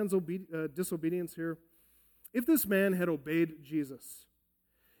result of the man's disobedience here. If this man had obeyed Jesus,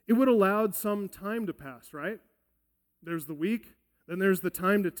 it would have allowed some time to pass, right? There's the week, then there's the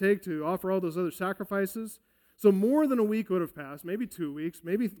time to take to offer all those other sacrifices. So more than a week would have passed, maybe 2 weeks,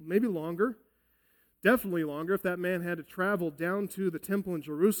 maybe longer. Definitely longer if that man had to travel down to the temple in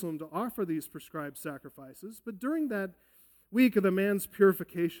Jerusalem to offer these prescribed sacrifices. But during that week of the man's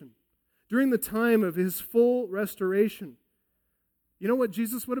purification, during the time of his full restoration, you know what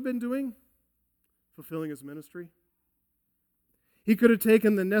Jesus would have been doing? Fulfilling his ministry. He could have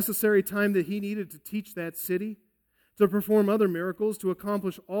taken the necessary time that he needed to teach that city, to perform other miracles, to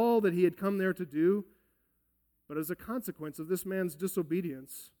accomplish all that he had come there to do. But as a consequence of this man's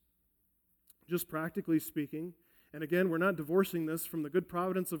disobedience, just practically speaking, and again, we're not divorcing this from the good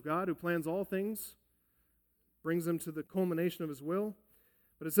providence of God who plans all things, brings them to the culmination of his will.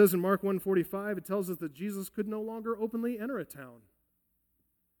 But it says in Mark 1:45, it tells us that Jesus could no longer openly enter a town.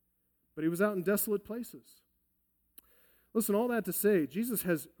 But he was out in desolate places. Listen, all that to say, Jesus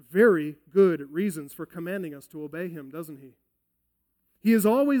has very good reasons for commanding us to obey him, doesn't he? He is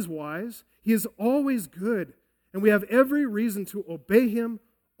always wise, he is always good, and we have every reason to obey him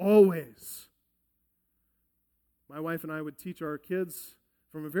always. My wife and I would teach our kids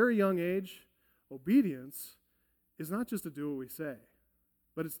from a very young age, obedience is not just to do what we say,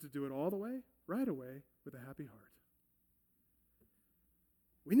 but it's to do it all the way, right away, with a happy heart.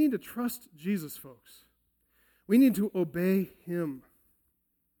 We need to trust Jesus, folks. We need to obey him.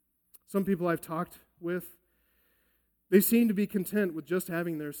 Some people I've talked with, they seem to be content with just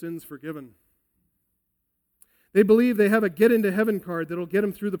having their sins forgiven. They believe they have a get-into-heaven card that'll get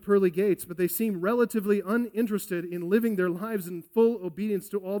them through the pearly gates, but they seem relatively uninterested in living their lives in full obedience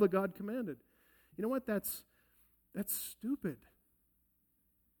to all that God commanded. You know what? That's stupid.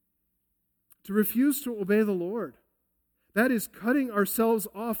 To refuse to obey the Lord, that is cutting ourselves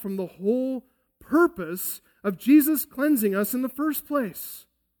off from the whole purpose of Jesus cleansing us in the first place.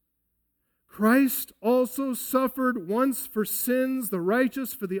 Christ also suffered once for sins, the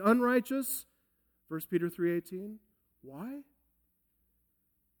righteous for the unrighteous. 1 Peter 3:18. Why?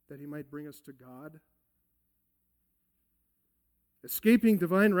 That he might bring us to God. Escaping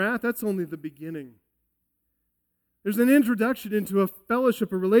divine wrath, that's only the beginning. There's an introduction into a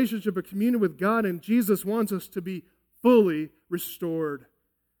fellowship, a relationship, a communion with God, and Jesus wants us to be fully restored.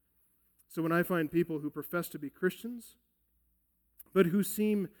 So when I find people who profess to be Christians, but who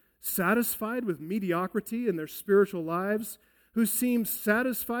seem satisfied with mediocrity in their spiritual lives, who seem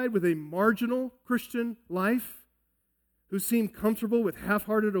satisfied with a marginal Christian life, who seem comfortable with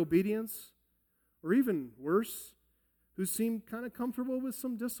half-hearted obedience, or even worse, who seem kind of comfortable with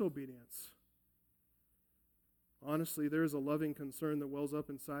some disobedience. Honestly, there is a loving concern that wells up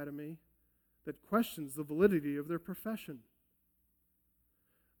inside of me that questions the validity of their profession.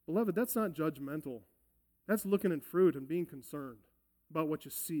 Beloved, that's not judgmental. That's looking at fruit and being concerned about what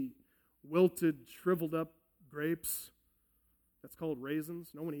you see. Wilted, shriveled up grapes. That's called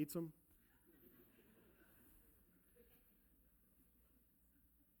raisins. No one eats them.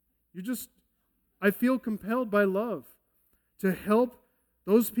 I feel compelled by love to help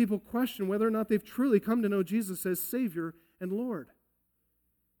those people question whether or not they've truly come to know Jesus as Savior and Lord.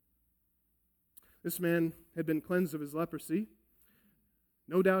 This man had been cleansed of his leprosy.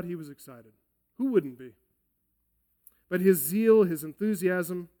 No doubt he was excited. Who wouldn't be? But his zeal, his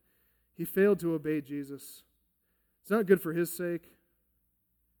enthusiasm, he failed to obey Jesus. It's not good for his sake.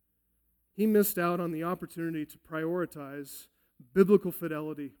 He missed out on the opportunity to prioritize biblical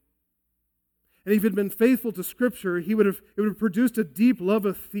fidelity. And if he had been faithful to Scripture, it would have produced a deep love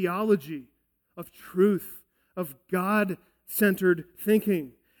of theology, of truth, of God-centered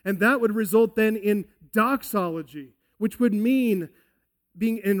thinking. And that would result then in doxology, which would mean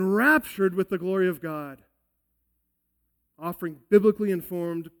being enraptured with the glory of God, offering biblically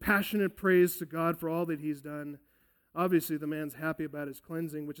informed, passionate praise to God for all that he's done. Obviously, the man's happy about his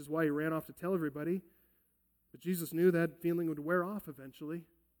cleansing, which is why he ran off to tell everybody. But Jesus knew that feeling would wear off eventually.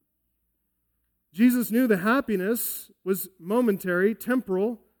 Jesus knew the happiness was momentary,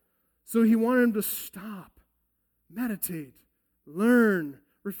 temporal, so he wanted him to stop, meditate, learn,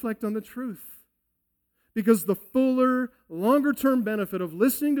 reflect on the truth. Because the fuller, longer-term benefit of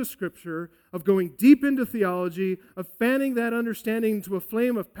listening to Scripture, of going deep into theology, of fanning that understanding into a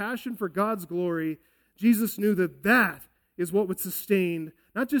flame of passion for God's glory, Jesus knew that is what would sustain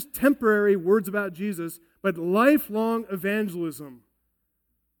not just temporary words about Jesus, but lifelong evangelism,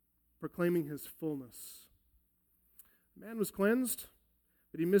 proclaiming his fullness. Man was cleansed,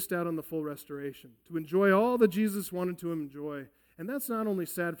 but he missed out on the full restoration, to enjoy all that Jesus wanted to enjoy. And that's not only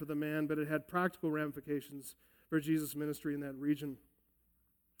sad for the man, but it had practical ramifications for Jesus' ministry in that region.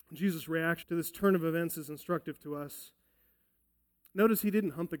 Jesus' reaction to this turn of events is instructive to us. Notice he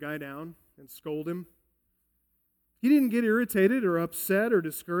didn't hunt the guy down and scold him. He didn't get irritated or upset or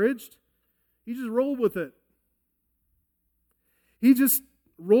discouraged. He just rolled with it. He just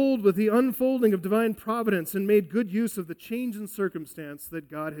rolled with the unfolding of divine providence and made good use of the change in circumstance that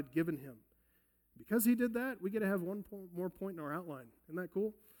God had given him. Because he did that, we get to have one more point in our outline. Isn't that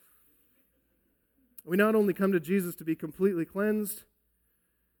cool? We not only come to Jesus to be completely cleansed,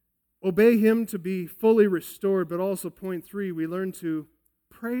 obey him to be fully restored, but also point 3, we learn to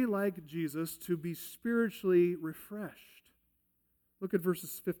pray like Jesus to be spiritually refreshed. Look at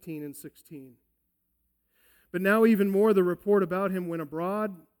verses 15 and 16. But now even more the report about him went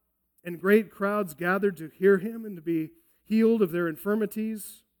abroad, and great crowds gathered to hear him and to be healed of their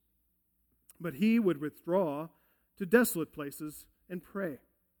infirmities. But he would withdraw to desolate places and pray.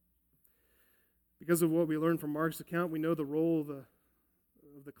 Because of what we learned from Mark's account, we know the role of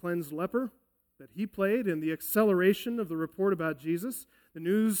the cleansed leper that he played in the acceleration of the report about Jesus. The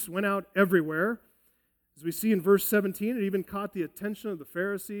news went out everywhere. As we see in verse 17, it even caught the attention of the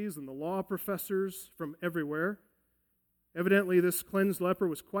Pharisees and the law professors from everywhere. Evidently, this cleansed leper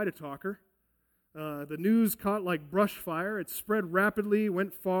was quite a talker. The news caught like brush fire. It spread rapidly,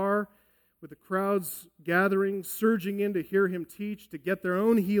 went far, with the crowds gathering, surging in to hear him teach, to get their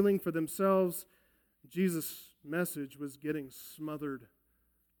own healing for themselves. Jesus' message was getting smothered,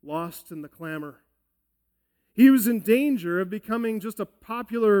 lost in the clamor. He was in danger of becoming just a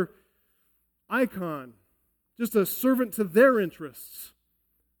popular icon, just a servant to their interests,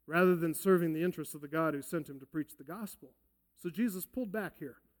 rather than serving the interests of the God who sent him to preach the gospel. So Jesus pulled back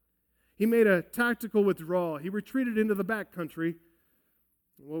here. He made a tactical withdrawal. He retreated into the back country.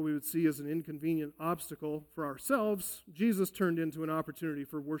 What we would see as an inconvenient obstacle for ourselves, Jesus turned into an opportunity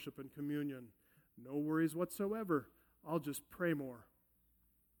for worship and communion. No worries whatsoever. I'll just pray more.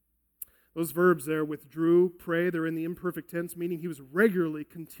 Those verbs there, withdrew, pray, they're in the imperfect tense, meaning he was regularly,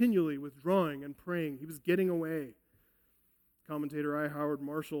 continually withdrawing and praying. He was getting away. Commentator I. Howard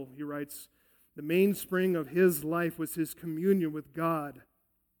Marshall, he writes, the mainspring of his life was his communion with God.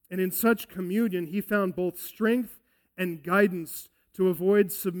 And in such communion, he found both strength and guidance to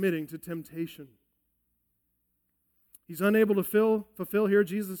avoid submitting to temptation. He's unable to fulfill here,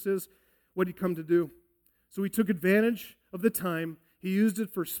 Jesus says, what he'd come to do. So he took advantage of the time. He used it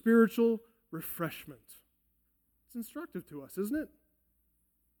for spiritual refreshment. It's instructive to us, isn't it?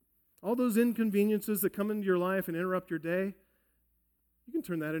 All those inconveniences that come into your life and interrupt your day, you can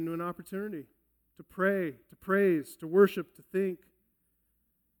turn that into an opportunity to pray, to praise, to worship, to think.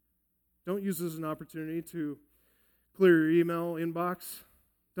 Don't use this as an opportunity to clear your email inbox.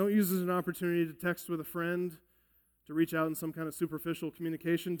 Don't use it as an opportunity to text with a friend, to reach out in some kind of superficial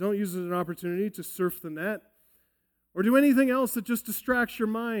communication. Don't use it as an opportunity to surf the net or do anything else that just distracts your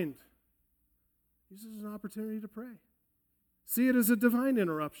mind. Use it as an opportunity to pray. See it as a divine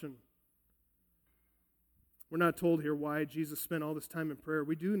interruption. We're not told here why Jesus spent all this time in prayer.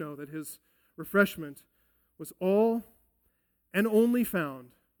 We do know that his refreshment was all and only found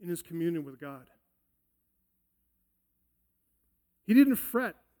in his communion with God. He didn't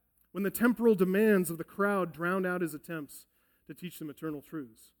fret when the temporal demands of the crowd drowned out his attempts to teach them eternal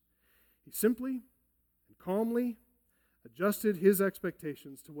truths. He simply and calmly adjusted his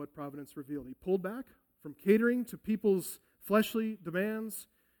expectations to what providence revealed. He pulled back from catering to people's fleshly demands.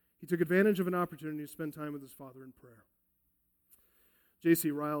 He took advantage of an opportunity to spend time with his Father in prayer.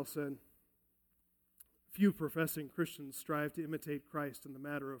 J.C. Ryle said, few professing Christians strive to imitate Christ in the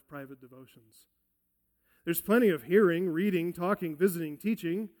matter of private devotions. There's plenty of hearing, reading, talking, visiting,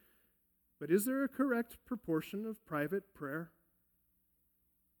 teaching, but is there a correct proportion of private prayer?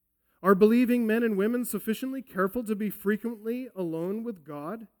 Are believing men and women sufficiently careful to be frequently alone with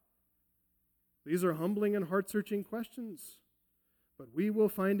God? These are humbling and heart-searching questions, but we will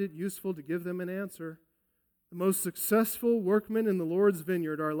find it useful to give them an answer. The most successful workmen in the Lord's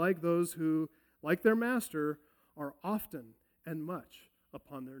vineyard are like those who, like their master, are often and much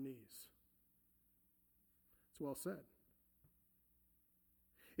upon their knees. It's well said.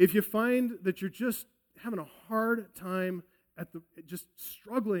 If you find that you're just having a hard time just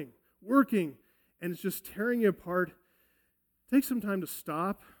struggling, working, and it's just tearing you apart, take some time to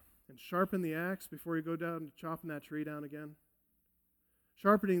stop and sharpen the axe before you go down to chopping that tree down again.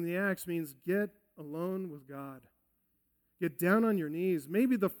 Sharpening the axe means get alone with God. Get down on your knees.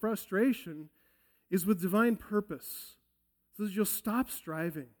 Maybe the frustration is with divine purpose, so that you'll stop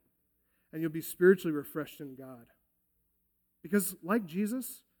striving and you'll be spiritually refreshed in God. Because like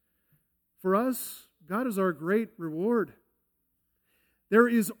Jesus, for us, God is our great reward. There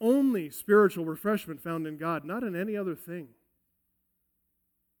is only spiritual refreshment found in God, not in any other thing.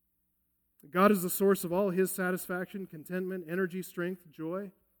 God is the source of all his satisfaction, contentment, energy, strength,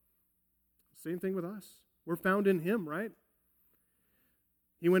 joy. Same thing with us. We're found in him, right?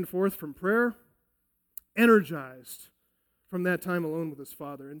 He went forth from prayer, energized from that time alone with his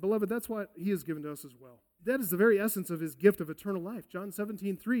Father. And beloved, that's what he has given to us as well. That is the very essence of his gift of eternal life. John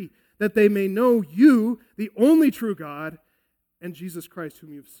 17:3, that they may know you, the only true God, and Jesus Christ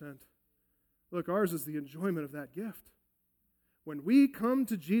whom you've sent. Look, ours is the enjoyment of that gift. When we come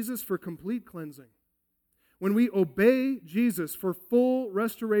to Jesus for complete cleansing, when we obey Jesus for full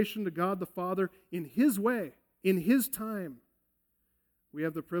restoration to God the Father in his way, in his time, we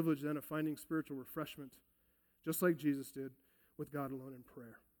have the privilege then of finding spiritual refreshment, just like Jesus did with God alone in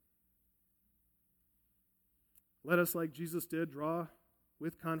prayer. Let us, like Jesus did, draw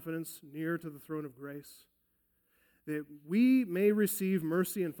with confidence near to the throne of grace, that we may receive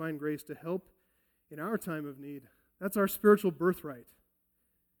mercy and find grace to help in our time of need. That's our spiritual birthright.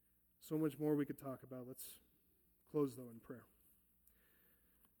 So much more we could talk about. Let's close, though, in prayer.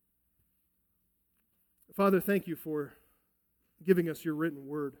 Father, thank you for giving us your written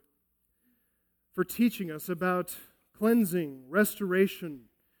word, for teaching us about cleansing, restoration,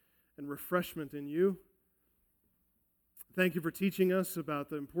 and refreshment in you. Thank you for teaching us about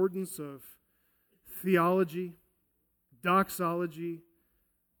the importance of theology, doxology,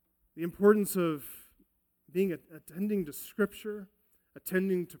 the importance of being attending to Scripture,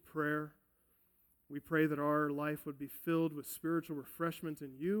 attending to prayer. We pray that our life would be filled with spiritual refreshment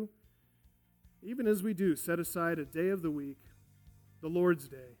in you, even as we do set aside a day of the week, the Lord's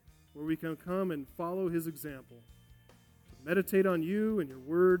Day, where we can come and follow his example, to meditate on you and your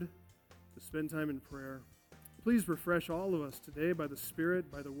word, to spend time in prayer. Please refresh all of us today by the Spirit,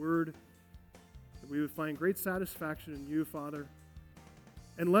 by the word, that we would find great satisfaction in you, Father.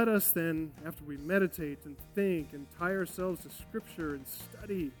 And let us then, after we meditate and think and tie ourselves to Scripture and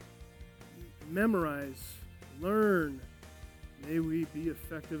study, memorize, learn, may we be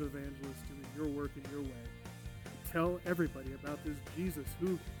effective evangelists doing your work in your way. Tell everybody about this Jesus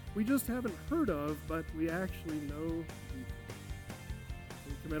who we just haven't heard of, but we actually know deeply.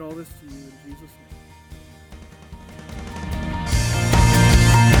 We commit all this to you in Jesus' name.